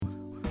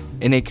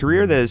In a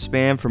career that has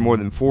spanned for more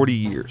than 40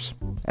 years,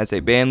 as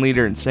a band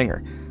leader and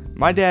singer,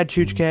 my dad,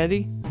 Chooch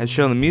Kennedy, has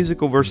shown the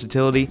musical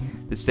versatility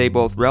to stay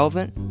both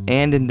relevant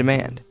and in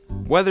demand.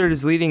 Whether it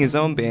is leading his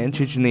own band,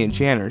 Chooch and the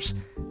Enchanters,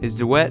 his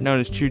duet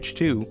known as Chooch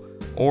 2,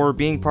 or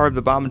being part of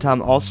the Bob and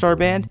Tom All-Star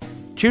Band,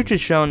 Chooch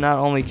has shown not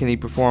only can he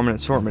perform an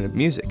assortment of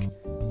music,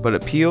 but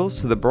appeals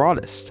to the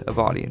broadest of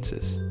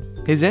audiences.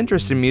 His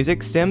interest in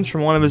music stems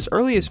from one of his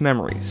earliest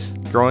memories,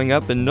 growing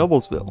up in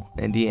Noblesville,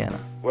 Indiana.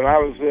 When I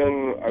was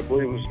in, I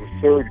believe it was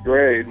the third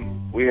grade,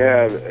 we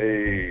had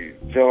a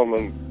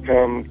gentleman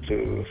come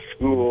to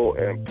school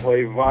and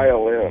play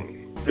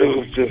violin. It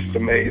was just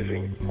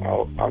amazing.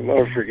 I'll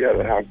never forget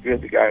how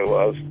good the guy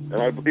was. And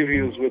I believe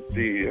he was with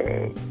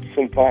the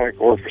Symphonic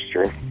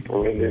Orchestra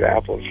from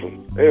Indianapolis.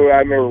 And anyway,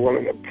 I remember what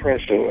an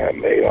impression that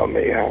made on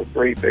me, how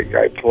great that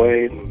guy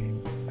played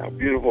and how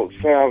beautiful it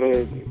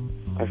sounded.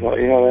 I thought,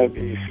 that'd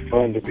be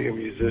fun to be a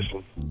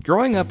musician.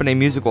 Growing up in a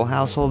musical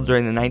household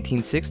during the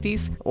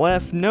 1960s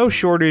left no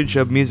shortage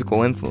of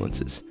musical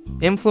influences.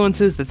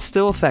 Influences that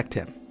still affect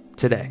him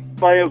today.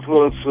 My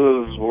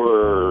influences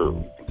were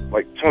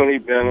like Tony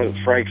Bennett,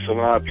 Frank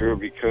Sinatra,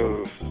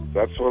 because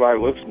that's what I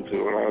listened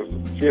to when I was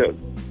a kid.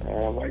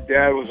 My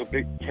dad was a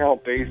big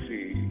Count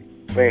Basie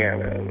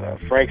fan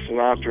and Frank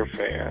Sinatra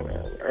fan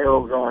and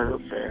Errol Garner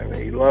fan.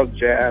 He loved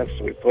jazz,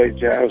 so we played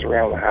jazz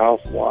around the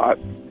house a lot.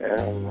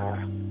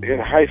 And in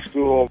high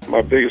school,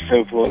 my biggest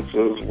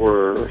influences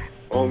were,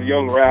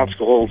 Young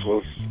Rascals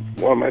was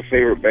one of my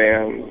favorite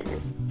bands.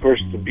 Of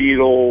course, the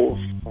Beatles,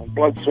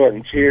 Blood, Sweat,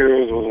 and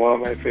Tears was one of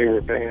my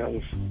favorite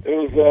bands.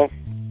 It was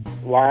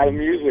a lot of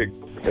music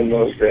in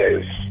those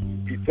days.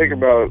 You think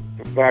about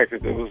the fact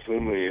that it was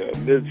in the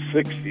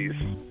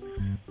mid-'60s.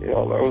 There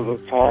was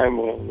a time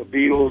when the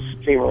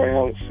Beatles came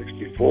around in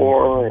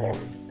 '64 and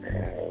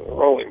the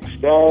Rolling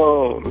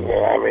Stones.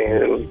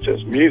 It was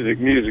just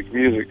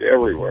music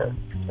everywhere.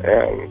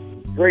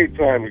 And great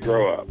time to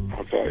grow up,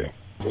 I'll tell you.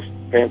 Just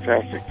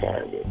fantastic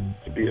time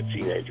to be a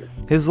teenager.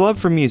 His love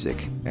for music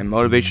and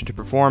motivation to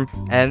perform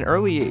at an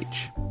early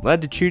age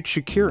led to Chooch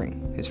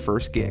securing his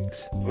first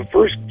gigs. The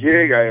first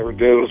gig I ever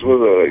did was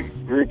with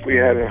a group we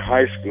had in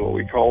high school.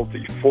 We called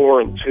it the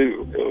 4 and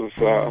 2. It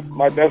was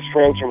my best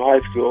friends from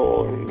high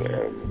school,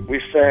 and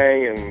we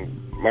sang,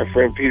 and my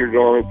friend Peter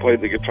Dorman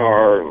played the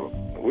guitar,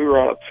 and we were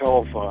on a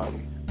telethon.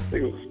 I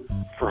think it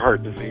was for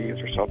heart disease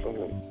or something.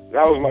 And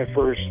that was my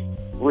first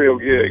real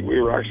gig.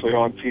 We were actually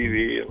on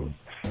TV, and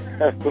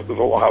it was a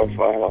lot of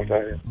fun, I'll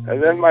tell you.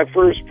 And then my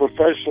first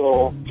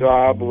professional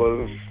job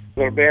was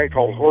in a band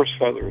called Horse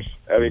Feathers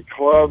at a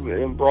club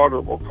in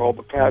Broadville called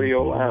the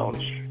Patio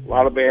Lounge. A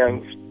lot of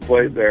bands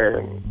played there,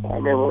 and I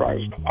remember I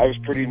was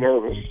pretty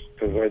nervous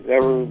because I'd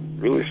never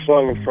really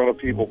sung in front of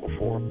people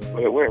before.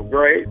 But it went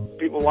great.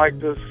 People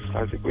liked us.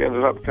 I think we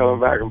ended up coming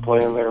back and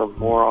playing there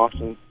more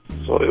often,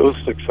 so it was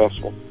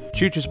successful.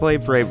 Chooch has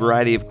played for a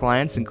variety of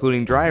clients,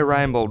 including Dry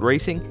Ryan Bold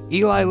Racing,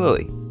 Eli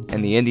Lilly,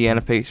 and the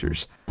Indiana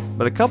Pacers.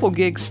 But a couple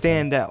gigs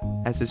stand out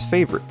as his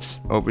favorites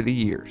over the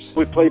years.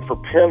 We played for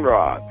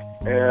Penrod,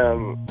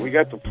 and we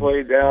got to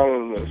play down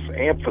in this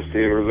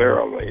amphitheater there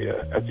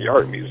at the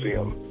Art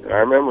Museum. And I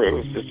remember it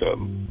was just a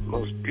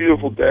most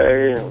beautiful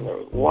day, and there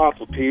was lots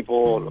of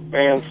people, and the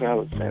band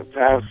sounded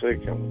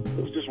fantastic, and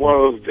it was just one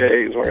of those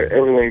days where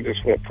everything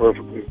just went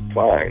perfectly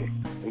fine.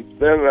 And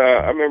then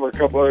I remember a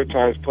couple other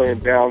times playing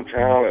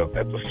downtown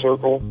at the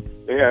Circle.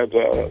 They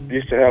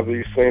used to have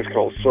these things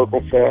called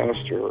Circle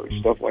Fest or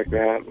stuff like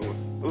that. And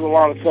it was a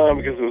lot of fun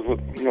because it was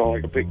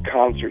like a big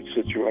concert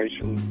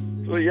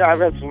situation. So yeah, I've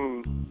had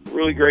some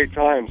really great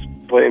times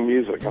playing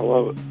music. I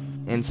love it.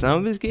 And some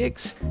of his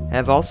gigs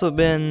have also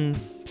been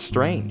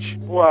strange.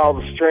 Well,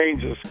 the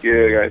strangest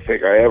gig I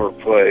think I ever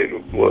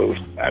played was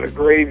at a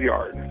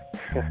graveyard.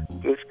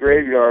 This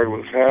graveyard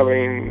was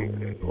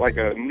having like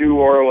a New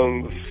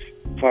Orleans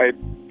type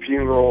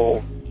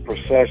funeral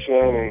procession,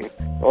 and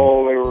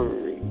they were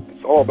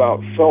all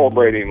about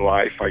celebrating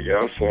life, I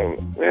guess.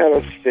 And they had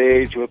a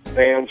stage with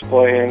bands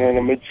playing and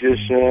a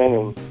magician,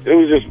 and it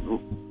was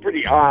just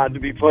pretty odd to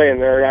be playing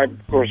there. I,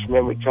 of course,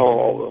 remember telling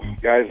all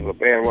the guys in the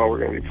band, we're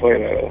going to be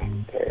playing at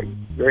a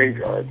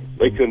graveyard.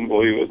 They couldn't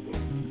believe it.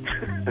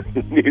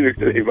 Neither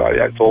could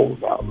anybody I told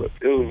about it.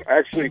 It was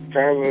actually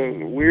kind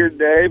of a weird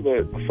day, but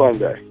a fun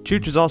day.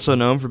 Chooch is also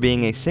known for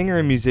being a singer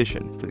and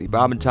musician for the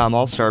Bob and Tom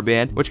All-Star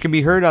Band, which can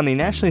be heard on the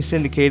nationally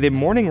syndicated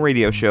morning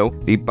radio show,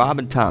 The Bob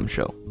and Tom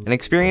Show, an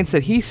experience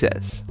that he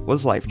says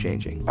was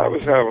life-changing. I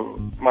was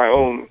having my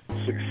own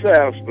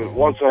success, but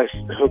once I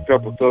hooked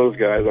up with those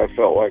guys, I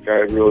felt like I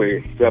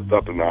really stepped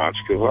up a notch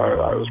because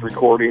I was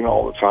recording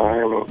all the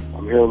time.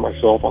 I'm hearing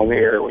myself on the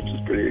air, which is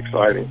pretty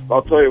exciting.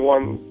 I'll tell you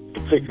one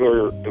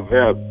particular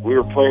event. We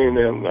were playing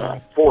in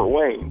Fort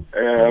Wayne,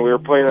 and we were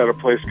playing at a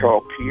place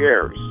called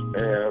Pierre's.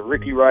 And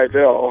Ricky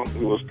Rydell,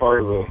 who was part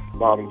of the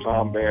Bob and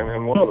Tom band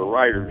and one of the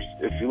writers,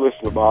 if you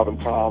listen to Bob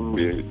and Tom,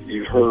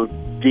 you've heard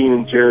Dean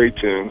and Jerry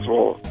tunes.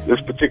 Well,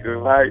 this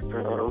particular night,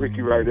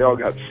 Ricky Rydell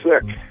got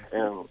sick,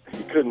 and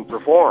he couldn't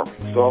perform.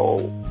 So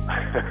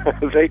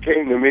they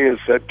came to me and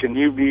said, "Can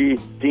you be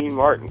Dean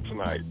Martin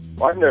tonight?"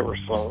 I've never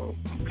sung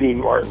Dean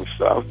Martin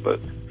stuff. But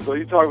so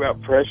you talk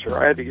about pressure.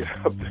 I had to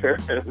get up there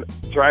and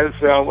try to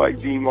sound like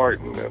Dean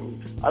Martin,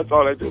 and I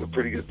thought I did a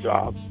pretty good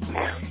job.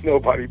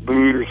 Nobody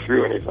booed or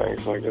threw anything,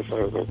 so I guess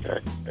I was okay.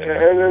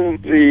 And then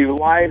the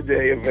live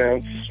day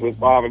events with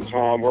Bob and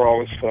Tom were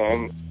always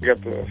fun. We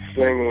got to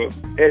sing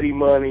with Eddie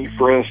Money,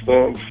 for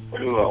instance.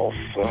 Who else?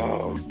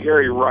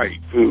 Gary Wright,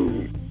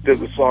 who did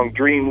the song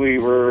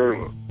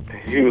Dreamweaver.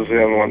 He was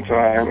in one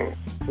time.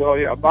 So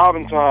yeah, Bob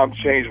and Tom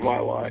changed my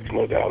life,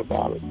 no doubt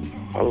about it.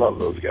 I love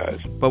those guys.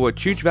 But what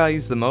Chooch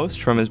values the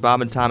most from his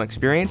Bob and Tom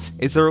experience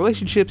is the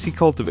relationships he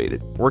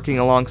cultivated, working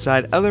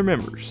alongside other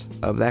members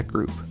of that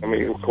group. I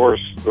mean, of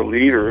course, the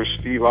leader,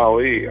 Steve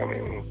Ali,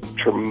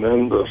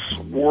 tremendous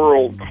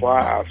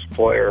world-class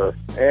player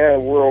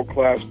and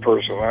world-class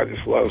person. I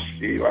just love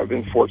Steve. I've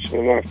been fortunate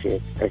enough to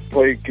have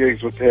played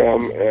gigs with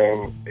him,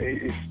 and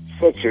he's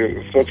such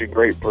a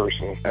great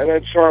person. And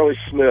then Charlie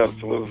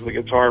Smith was the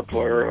guitar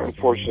player, and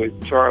unfortunately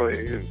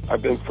Charlie,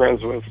 I've been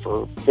friends with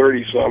for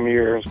 30-some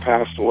years,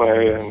 passed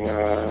away, and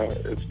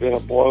it's been a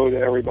blow to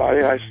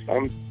everybody.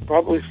 I'm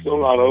probably still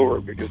not over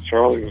it because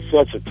Charlie was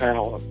such a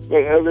talent.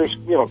 But there's,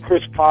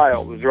 Chris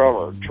Pyle, the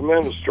drummer,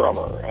 tremendous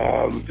drummer,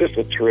 just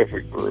a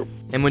terrific group.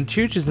 And when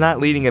Chooch is not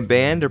leading a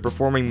band or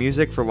performing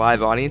music for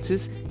live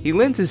audiences, he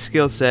lends his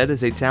skill set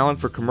as a talent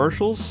for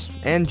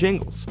commercials and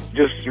jingles.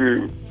 Just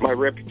through my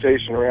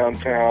reputation around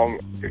town,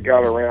 it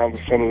got around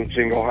to some of the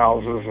jingle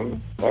houses,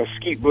 and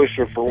Skeet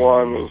Busher, for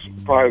one, was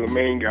probably the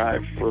main guy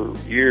for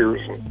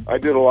years. And I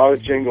did a lot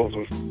of jingles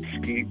with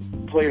Skeet,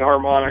 played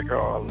harmonica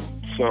on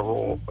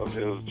several of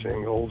his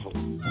jingles.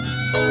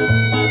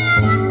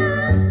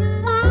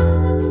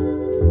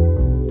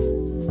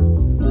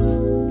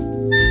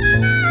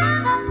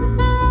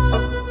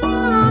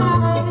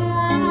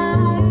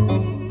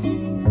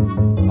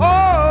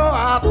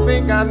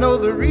 I know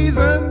the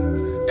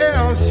reason,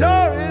 yeah, I'm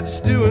sure it's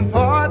due in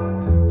part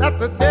that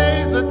the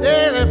day's the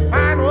day they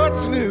find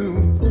what's new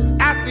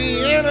at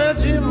the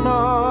Energy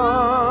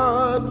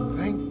Mart.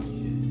 Thank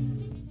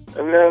you.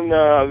 And then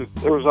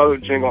there was other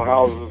jingle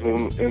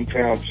houses in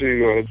town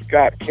too.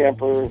 Scott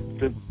Kemper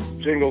did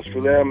jingles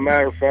for them.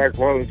 Matter of fact,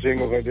 one of the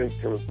jingles I did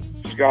for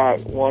Scott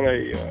won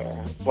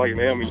an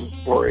Emmy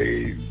for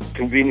a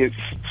convenience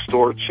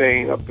store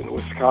chain up in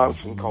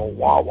Wisconsin called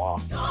Wawa.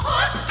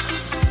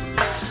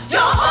 You're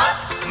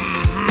hot.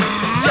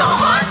 You're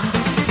hot.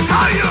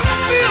 How you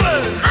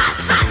feeling?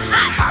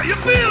 How you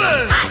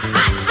feeling?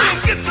 Let's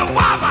get to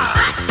Wawa.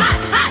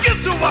 Get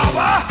to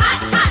Wawa.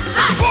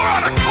 Pour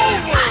out a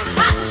cold one.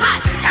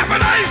 Have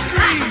an ice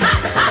cream.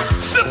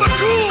 Sip a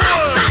cool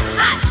one.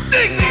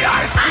 Dig the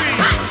ice cream.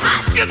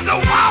 Get to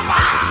Wawa.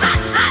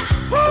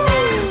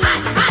 Woo!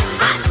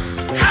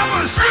 Have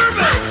a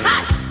sherbet.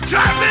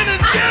 Drive in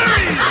and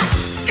Gary's.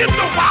 Get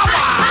to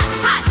Wawa.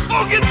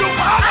 Oh, get to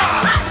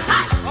Wawa.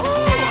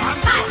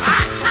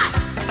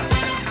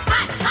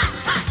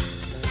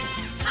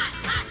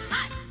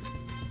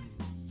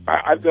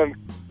 I've done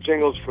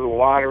jingles for the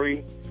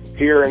lottery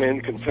here and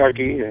in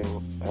Kentucky and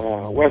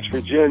West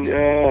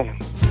Virginia.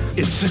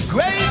 It's a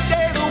great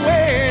day to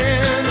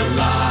win the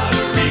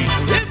lottery.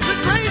 It's a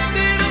great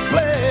day to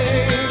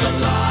play the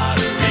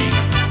lottery.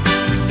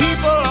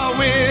 People are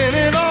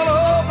winning all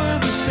over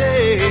the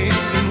state.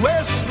 In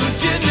West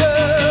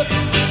Virginia,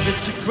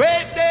 it's a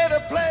great day to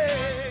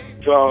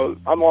play. So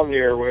I'm on the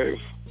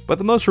airwaves. But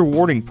the most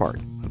rewarding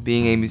part of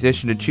being a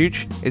musician to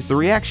Chooch is the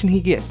reaction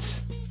he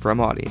gets from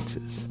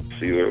audiences.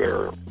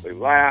 Either they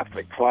laugh,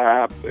 they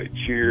clap, they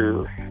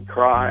cheer,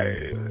 cry.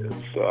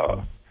 It's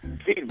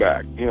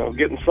feedback,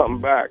 getting something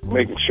back,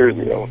 making sure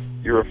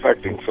you're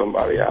affecting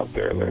somebody out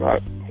there. They're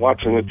not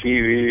watching the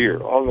TV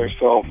or on their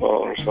cell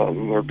phone or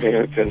something. They're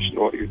paying attention to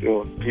what you're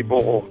doing.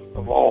 People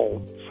of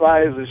all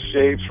sizes,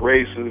 shapes,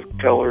 races,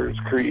 colors,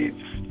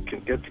 creeds can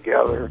get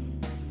together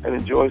and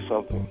enjoy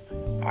something.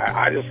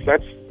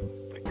 That's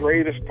the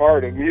greatest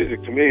part of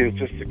music to me, is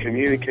just the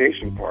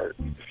communication part.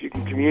 If you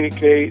can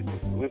communicate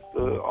with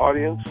the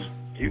audience,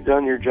 you've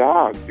done your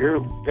job. You're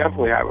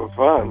definitely having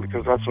fun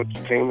because that's what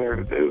you came there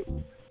to do.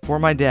 For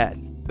my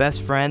dad,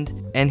 best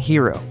friend, and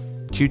hero,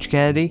 Chooch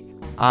Kennedy,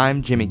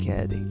 I'm Jimmy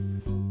Kennedy.